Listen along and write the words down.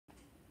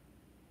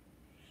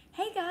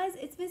Hey guys,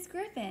 it's Miss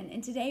Griffin,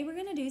 and today we're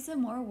going to do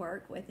some more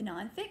work with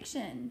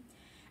nonfiction.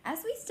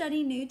 As we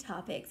study new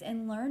topics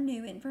and learn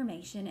new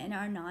information in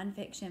our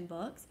nonfiction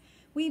books,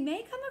 we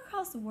may come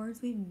across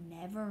words we've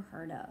never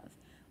heard of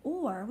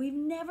or we've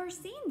never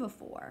seen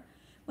before.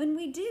 When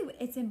we do,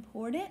 it's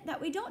important that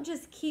we don't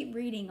just keep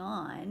reading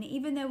on,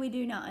 even though we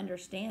do not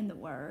understand the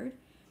word.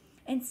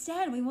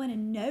 Instead, we want to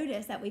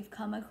notice that we've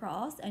come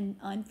across an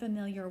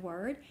unfamiliar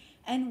word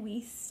and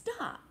we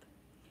stop.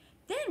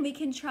 Then we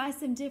can try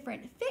some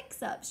different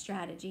fix-up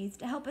strategies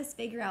to help us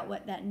figure out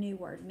what that new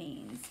word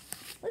means.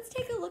 Let's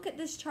take a look at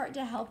this chart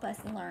to help us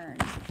learn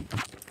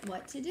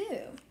what to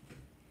do.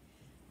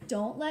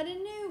 Don't let a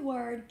new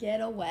word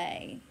get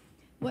away.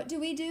 What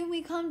do we do when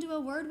we come to a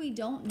word we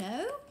don't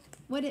know?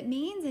 What it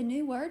means, a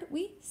new word,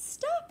 we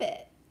stop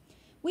it.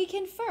 We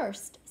can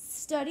first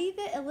study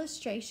the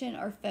illustration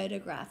or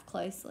photograph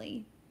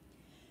closely.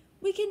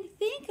 We can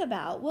think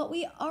about what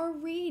we are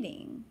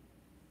reading.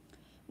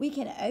 We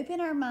can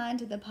open our mind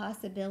to the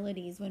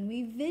possibilities when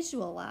we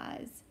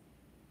visualize.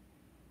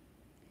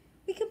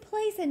 We can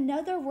place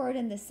another word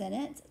in the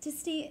sentence to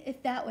see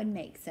if that would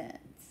make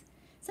sense.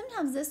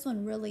 Sometimes this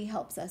one really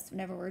helps us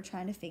whenever we're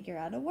trying to figure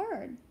out a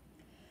word.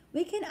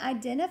 We can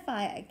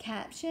identify a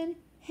caption,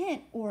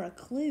 hint, or a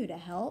clue to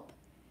help.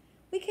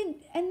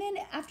 And then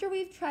after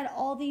we've tried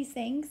all these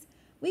things,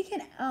 we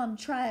can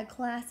try a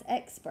class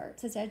expert,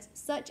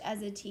 such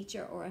as a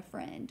teacher or a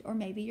friend, or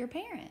maybe your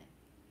parent.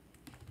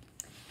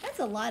 That's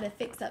a lot of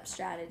fix-up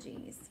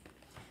strategies.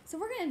 So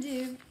we're going to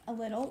do a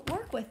little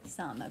work with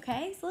some,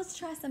 okay? So let's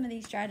try some of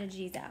these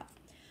strategies out.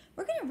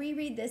 We're going to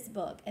reread this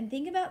book and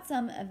think about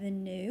some of the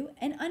new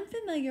and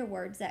unfamiliar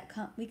words that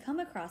we come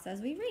across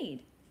as we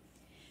read.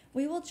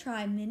 We will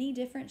try many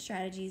different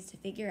strategies to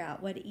figure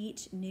out what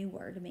each new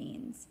word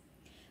means.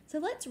 So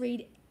let's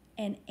read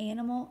An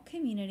Animal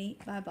Community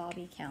by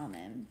Bobby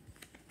Kalman.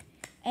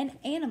 An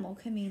animal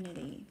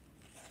community.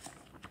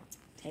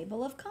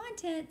 Table of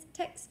contents,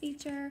 text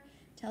feature,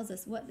 tells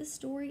us what the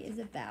story is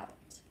about.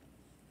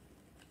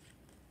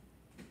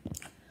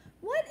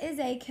 What is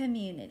a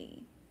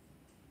community?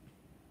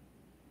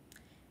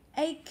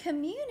 A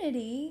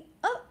community,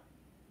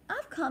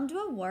 I've come to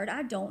a word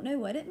I don't know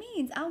what it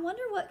means. I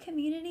wonder what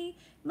community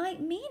might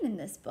mean in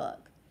this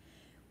book.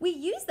 We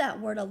use that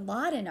word a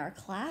lot in our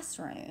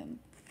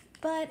classroom,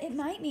 but it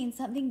might mean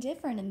something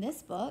different in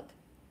this book.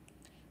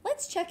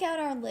 Let's check out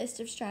our list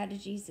of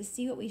strategies to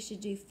see what we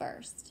should do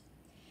first.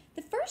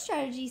 The first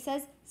strategy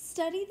says,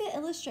 study the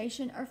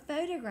illustration or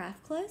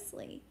photograph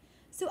closely.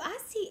 So I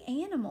see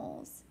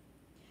animals,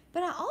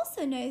 but I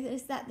also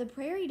notice that the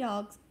prairie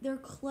dogs, they're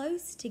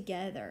close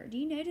together. Do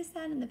you notice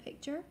that in the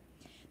picture?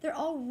 They're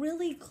all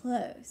really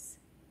close.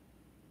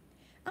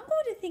 I'm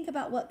going to think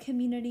about what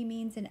community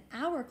means in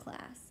our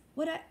class,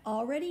 what I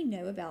already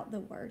know about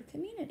the word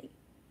community.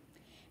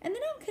 And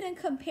then I'm going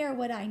to compare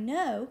what I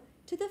know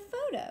to the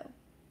photo.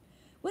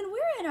 When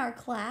we're in our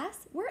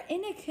class, we're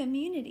in a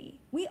community.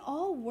 We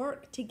all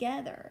work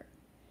together.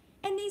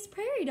 And these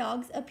prairie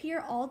dogs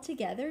appear all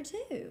together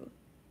too.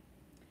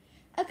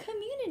 A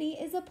community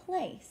is a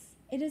place.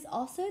 It is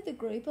also the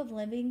group of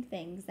living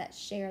things that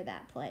share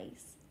that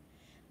place.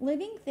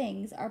 Living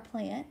things are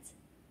plants,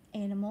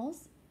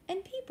 animals,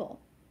 and people.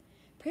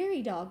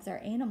 Prairie dogs are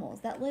animals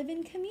that live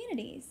in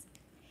communities.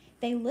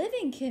 They live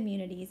in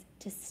communities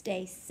to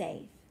stay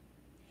safe.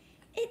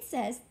 It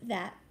says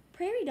that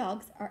prairie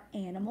dogs are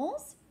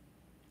animals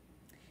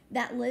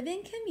that live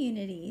in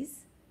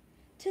communities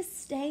to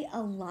stay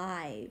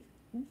alive.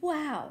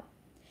 Wow!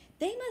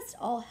 They must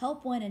all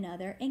help one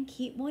another and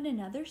keep one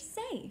another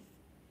safe.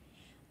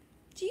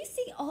 Do you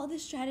see all the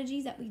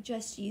strategies that we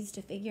just used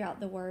to figure out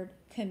the word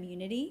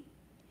community?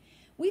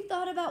 We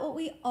thought about what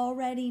we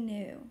already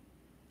knew.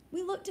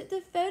 We looked at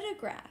the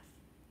photograph.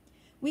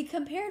 We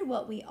compared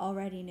what we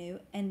already knew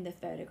and the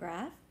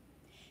photograph.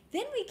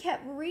 Then we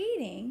kept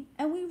reading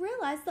and we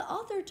realized the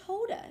author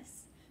told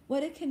us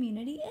what a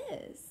community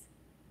is.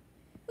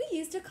 We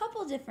used a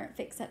couple different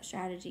fix-up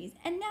strategies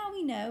and now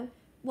we know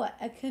what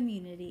a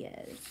community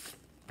is.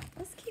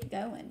 Let's keep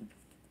going.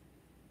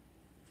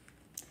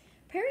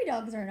 Prairie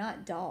dogs are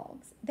not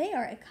dogs. They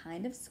are a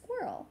kind of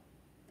squirrel.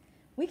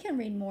 We can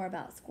read more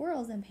about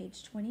squirrels on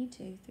page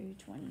 22 through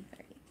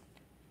 23.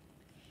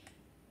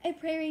 A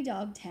prairie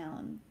dog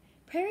town.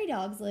 Prairie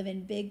dogs live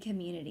in big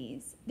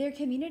communities. Their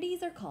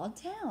communities are called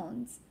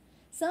towns.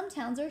 Some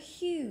towns are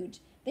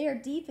huge. They are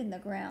deep in the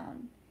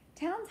ground.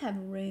 Towns have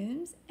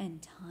rooms and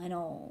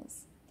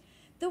tunnels.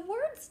 The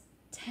words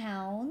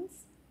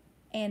towns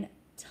and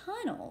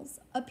tunnels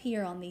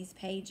appear on these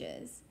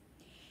pages.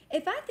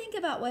 If I think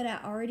about what I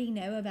already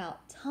know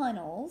about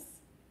tunnels,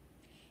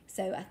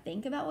 so I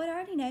think about what I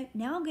already know,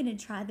 now I'm going to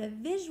try the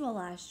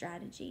visualize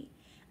strategy.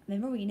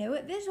 Remember, we know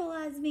what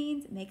visualize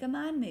means, make a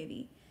mind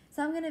movie.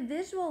 So I'm going to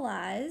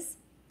visualize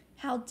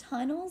how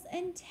tunnels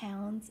and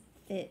towns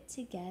fit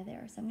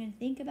together. So I'm going to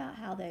think about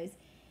how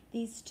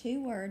these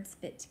two words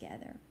fit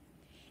together.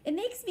 It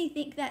makes me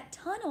think that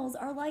tunnels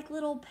are like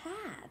little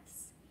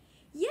paths.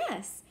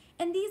 Yes,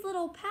 and these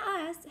little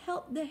paths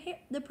help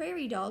the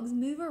prairie dogs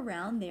move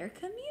around their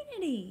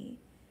community.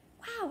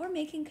 Wow, we're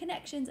making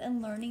connections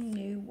and learning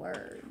new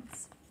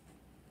words.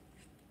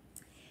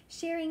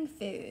 Sharing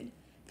food.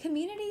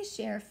 Communities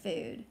share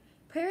food.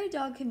 Prairie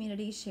dog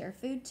communities share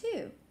food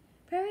too.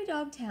 Prairie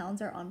dog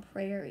towns are on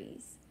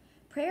prairies.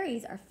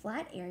 Prairies are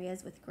flat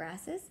areas with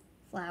grasses,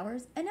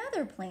 flowers, and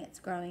other plants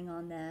growing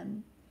on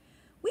them.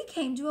 We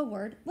came to a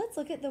word. Let's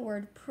look at the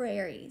word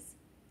prairies.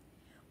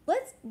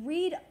 Let's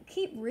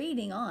keep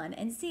reading on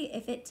and see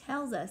if it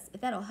tells us,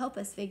 if that'll help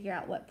us figure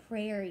out what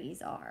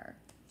prairies are.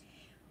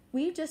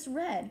 We just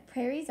read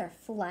prairies are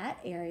flat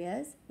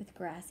areas with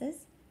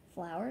grasses,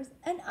 flowers,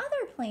 and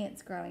other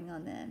plants growing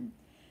on them.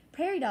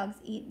 Prairie dogs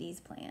eat these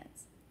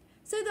plants.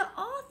 So the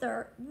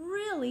author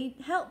really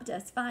helped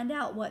us find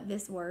out what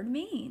this word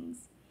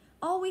means.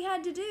 All we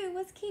had to do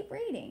was keep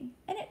reading,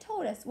 and it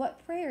told us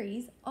what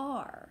prairies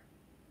are.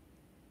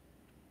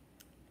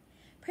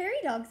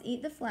 Prairie dogs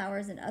eat the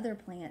flowers and other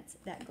plants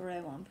that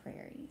grow on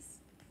prairies.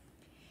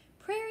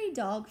 Prairie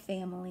dog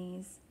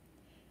families.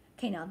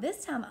 Okay, now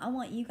this time I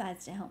want you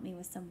guys to help me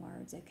with some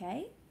words,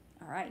 okay?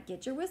 All right,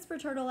 get your whisper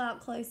turtle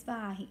out close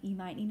by. You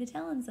might need to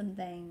tell him some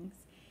things.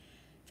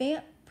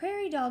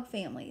 Prairie dog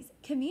families.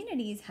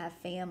 Communities have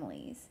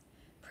families.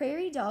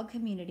 Prairie dog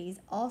communities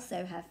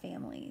also have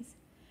families.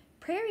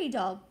 Prairie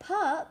dog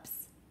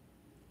pups.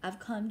 I've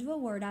come to a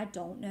word I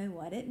don't know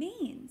what it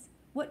means.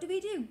 What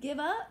do? Give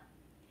up?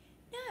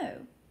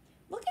 No.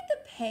 Look at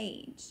the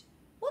page.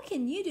 What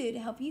can you do to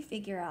help you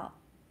figure out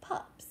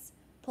pups?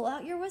 Pull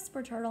out your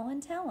whisper turtle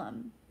and tell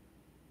them.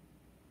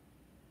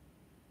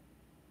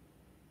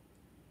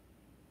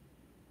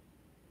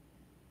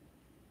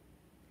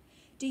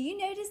 Do you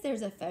notice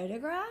there's a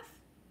photograph?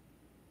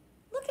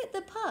 Look at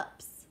the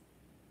pups.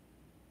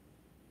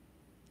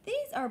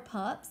 These are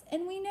pups,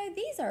 and we know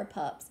these are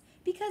pups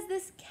because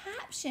this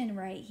caption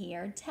right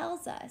here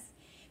tells us.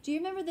 Do you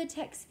remember the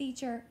text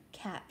feature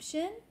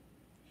caption?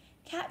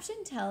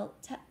 Captions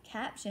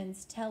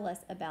tell us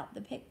about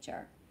the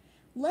picture.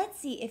 Let's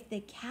see if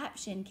the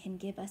caption can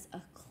give us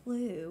a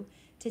clue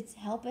to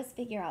help us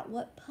figure out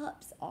what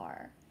pups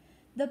are.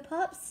 The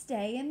pups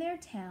stay in their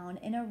town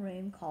in a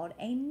room called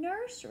a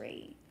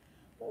nursery.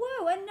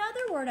 Whoa,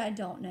 another word I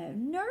don't know,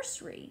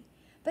 nursery.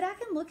 But I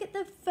can look at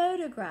the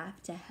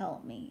photograph to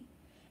help me.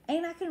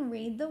 And I can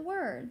read the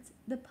words.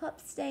 The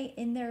pups stay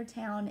in their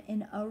town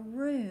in a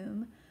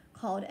room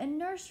called a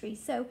nursery.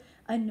 So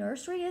a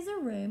nursery is a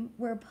room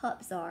where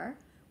pups are.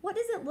 What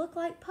does it look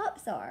like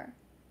pups are?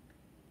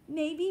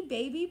 Maybe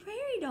baby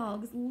prairie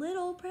dogs,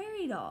 little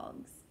prairie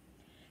dogs.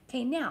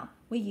 Okay, now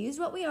we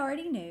used what we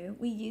already knew.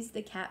 We used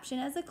the caption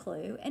as a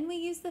clue, and we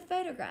used the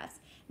photographs.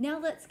 Now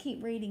let's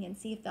keep reading and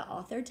see if the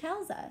author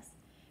tells us.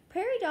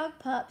 Prairie dog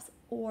pups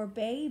or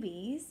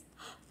babies.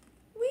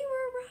 We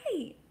were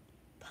right.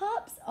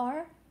 Pups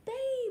are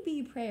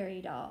baby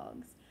prairie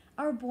dogs,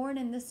 are born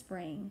in the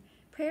spring.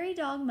 Prairie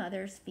dog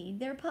mothers feed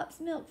their pups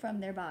milk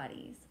from their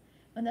bodies.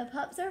 When the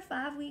pups are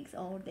 5 weeks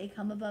old, they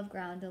come above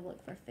ground to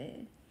look for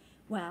food.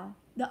 Wow,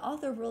 the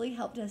author really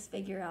helped us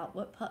figure out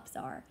what pups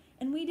are,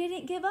 and we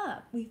didn't give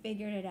up. We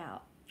figured it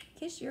out.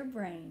 Kiss your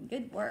brain.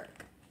 Good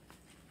work.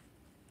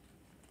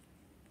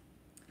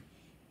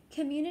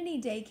 Community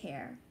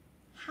daycare.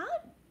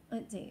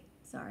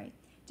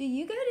 Do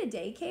you go to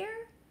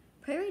daycare?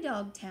 Prairie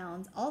dog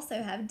towns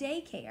also have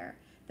daycare.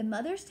 The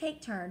mothers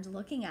take turns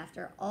looking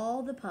after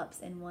all the pups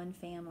in one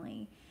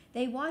family.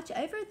 They watch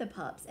over the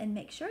pups and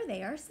make sure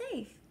they are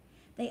safe.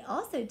 They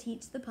also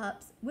teach the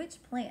pups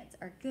which plants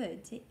are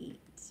good to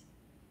eat.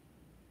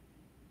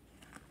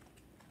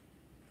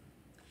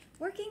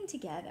 Working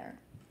together.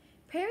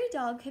 Prairie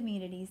dog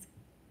community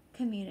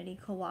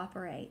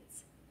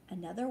cooperates.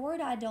 Another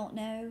word I don't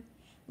know.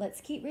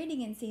 Let's keep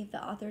reading and see if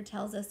the author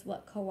tells us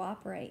what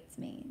cooperates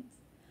means.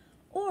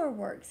 Or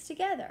works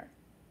together.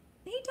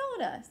 He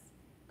told us.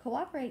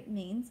 Cooperate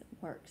means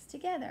works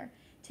together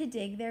to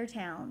dig their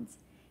towns.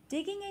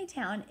 Digging a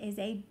town is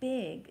a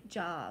big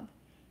job.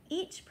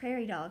 Each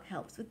prairie dog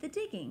helps with the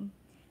digging.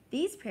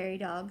 These prairie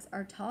dogs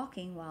are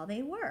talking while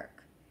they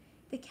work.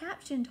 The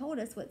caption told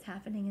us what's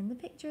happening in the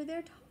picture.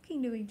 They're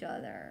talking to each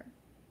other.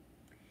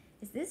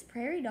 Is this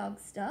prairie dog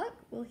stuck?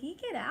 Will he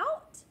get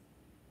out?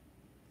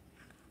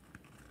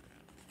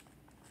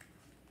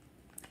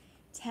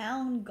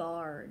 Town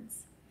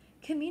guards.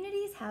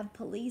 Communities have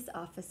police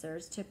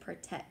officers to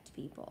protect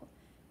people.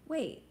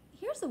 Wait,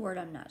 here's a word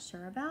I'm not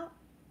sure about.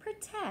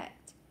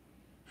 Protect.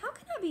 How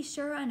can I be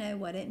sure I know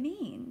what it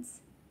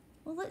means?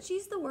 Well, let's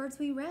use the words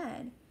we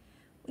read.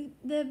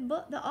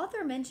 The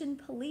author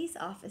mentioned police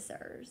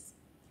officers.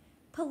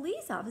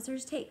 Police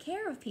officers take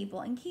care of people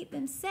and keep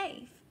them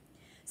safe.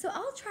 So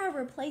I'll try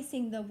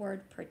replacing the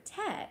word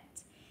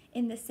protect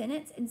in the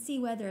sentence and see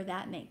whether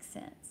that makes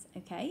sense,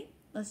 okay?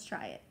 Let's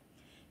try it.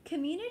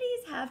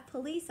 Communities have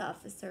police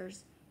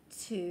officers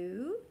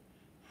to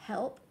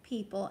help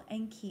people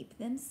and keep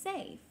them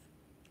safe.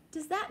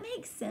 Does that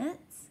make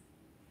sense?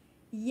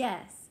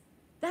 Yes,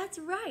 that's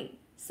right.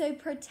 So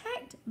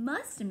protect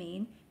must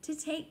mean to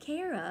take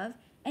care of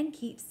and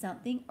keep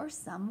something or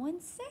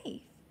someone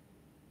safe.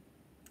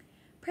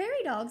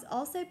 Prairie dogs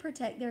also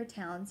protect their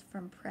towns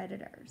from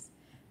predators.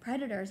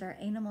 Predators are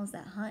animals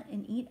that hunt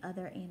and eat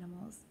other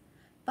animals.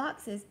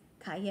 Foxes,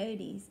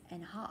 coyotes,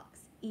 and hawks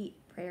eat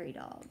prairie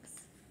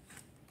dogs.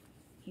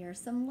 Here are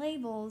some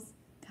labels.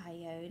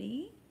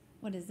 Coyote.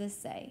 What does this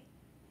say?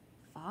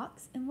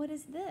 Fox. And what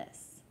is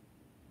this?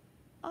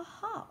 A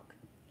hawk.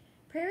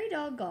 Prairie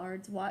dog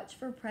guards watch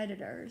for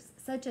predators,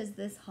 such as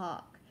this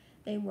hawk.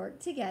 They work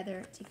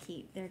together to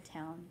keep their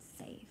town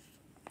safe.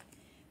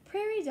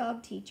 Prairie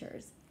dog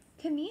teachers.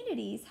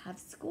 Communities have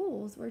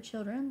schools where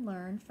children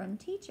learn from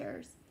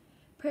teachers.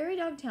 Prairie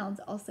dog towns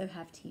also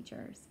have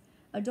teachers.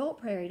 Adult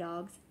prairie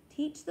dogs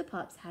teach the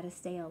pups how to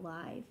stay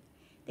alive.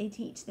 They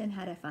teach them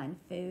how to find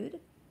food,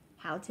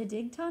 how to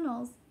dig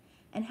tunnels,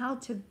 and how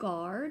to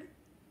guard.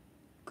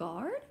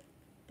 Guard?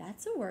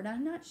 That's a word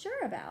I'm not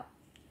sure about.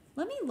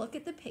 Let me look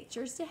at the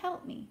pictures to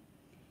help me.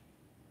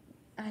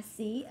 I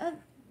see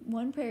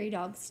one prairie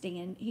dog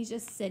stand. He's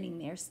just sitting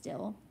there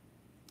still.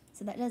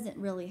 So that doesn't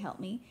really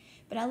help me.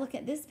 But I look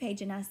at this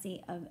page and I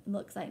see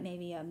looks like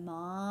maybe a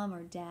mom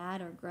or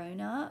dad or grown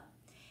up.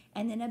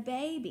 And then a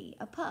baby,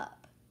 a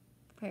pup,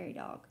 prairie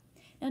dog.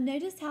 Now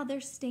notice how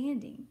they're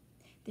standing.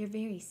 They're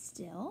very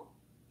still.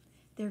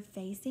 They're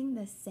facing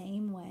the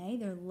same way.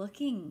 They're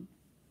looking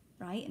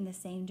right in the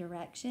same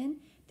direction.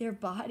 Their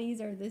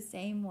bodies are the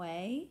same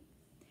way.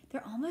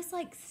 They're almost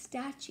like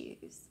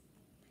statues.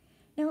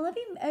 Now let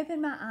me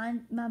open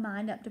my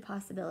mind up to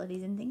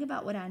possibilities and think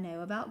about what I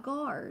know about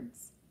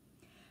guards.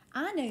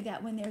 I know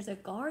that when there's a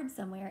guard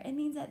somewhere, it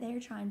means that they're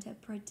trying to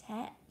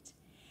protect.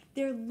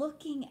 They're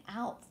looking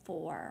out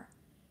for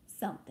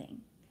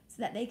something so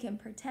that they can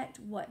protect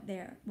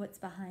what's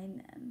behind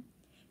them.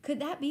 Could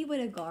that be what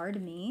a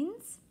guard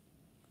means?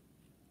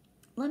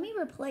 Let me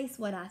replace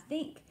what I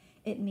think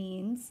it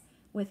means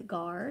with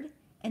guard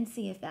and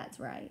see if that's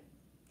right.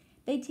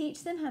 They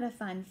teach them how to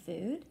find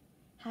food,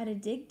 how to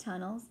dig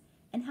tunnels,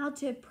 and how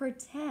to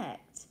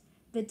protect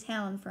the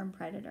town from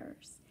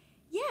predators.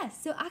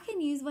 Yes, so I can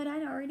use what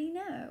I already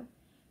know.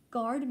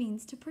 Guard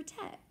means to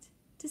protect,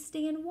 to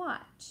stand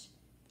watch,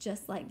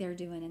 just like they're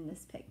doing in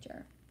this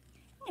picture.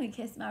 I'm going to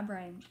kiss my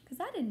brain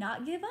because I did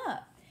not give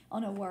up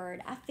on a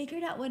word. I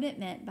figured out what it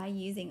meant by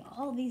using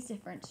all these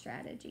different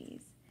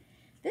strategies.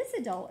 This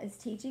adult is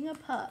teaching a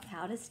pup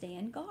how to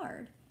stand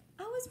guard.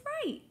 I was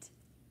right.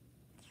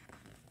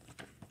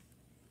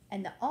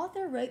 And the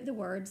author wrote the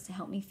words to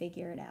help me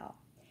figure it out.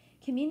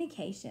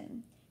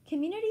 Communication.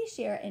 Communities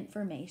share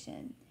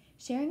information.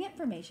 Sharing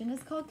information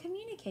is called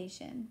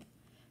communication.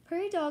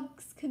 Prairie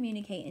dogs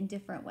communicate in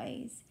different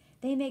ways.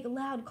 They make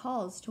loud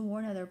calls to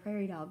warn other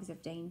prairie dogs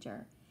of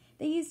danger.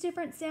 They use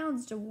different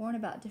sounds to warn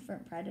about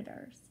different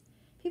predators.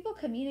 People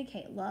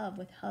communicate love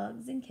with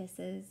hugs and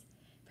kisses.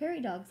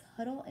 Prairie dogs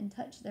huddle and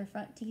touch their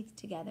front teeth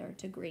together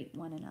to greet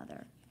one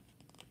another.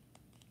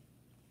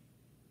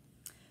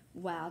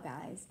 Wow,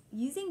 guys,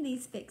 using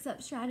these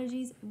fix-up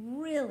strategies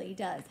really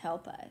does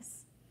help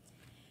us.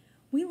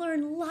 We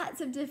learned lots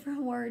of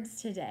different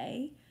words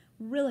today,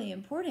 really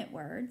important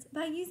words,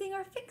 by using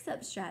our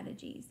fix-up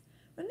strategies.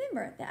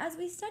 Remember that as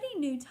we study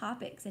new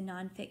topics in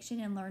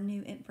nonfiction and learn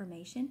new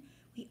information,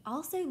 we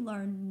also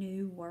learn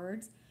new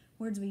words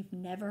we've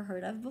never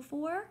heard of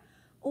before,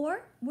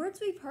 or words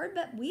we've heard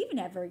but we've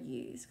never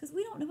used because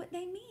we don't know what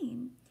they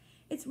mean.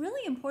 It's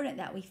really important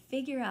that we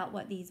figure out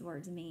what these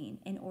words mean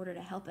in order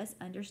to help us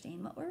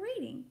understand what we're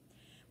reading.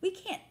 We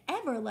can't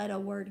ever let a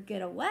word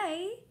get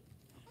away.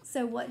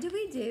 So what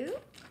do?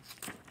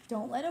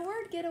 Don't let a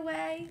word get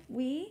away.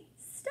 We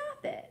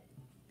stop it.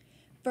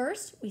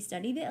 First, we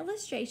study the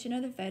illustration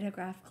or the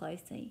photograph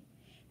closely.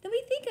 Then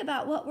we think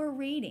about what we're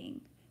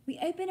reading. We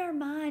open our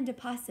mind to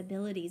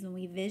possibilities when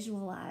we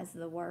visualize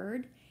the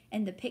word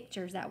and the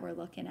pictures that we're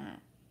looking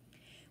at.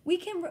 We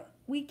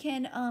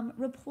can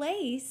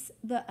replace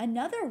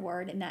another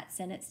word in that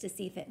sentence to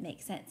see if it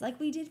makes sense, like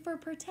we did for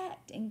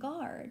protect and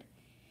guard.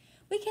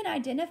 We can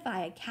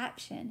identify a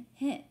caption,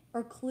 hint,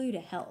 or clue to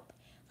help,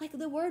 like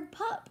the word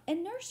pup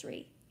and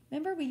nursery.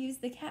 Remember, we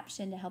used the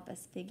caption to help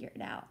us figure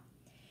it out.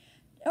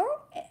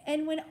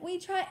 And when we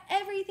try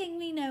everything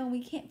we know and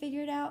we can't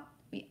figure it out,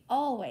 we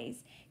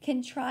always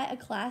can try a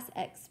class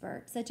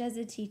expert, such as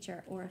a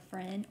teacher or a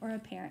friend or a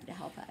parent, to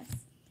help us.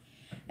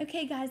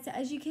 Okay, guys, so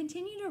as you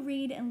continue to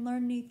read and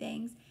learn new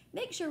things,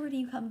 make sure when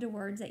you come to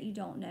words that you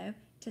don't know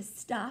to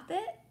stop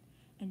it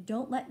and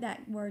don't let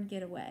that word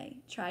get away.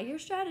 Try your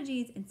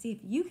strategies and see if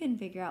you can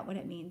figure out what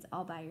it means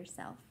all by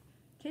yourself.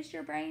 Kiss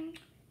your brain,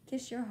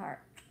 kiss your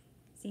heart.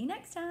 See you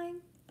next time.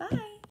 Bye.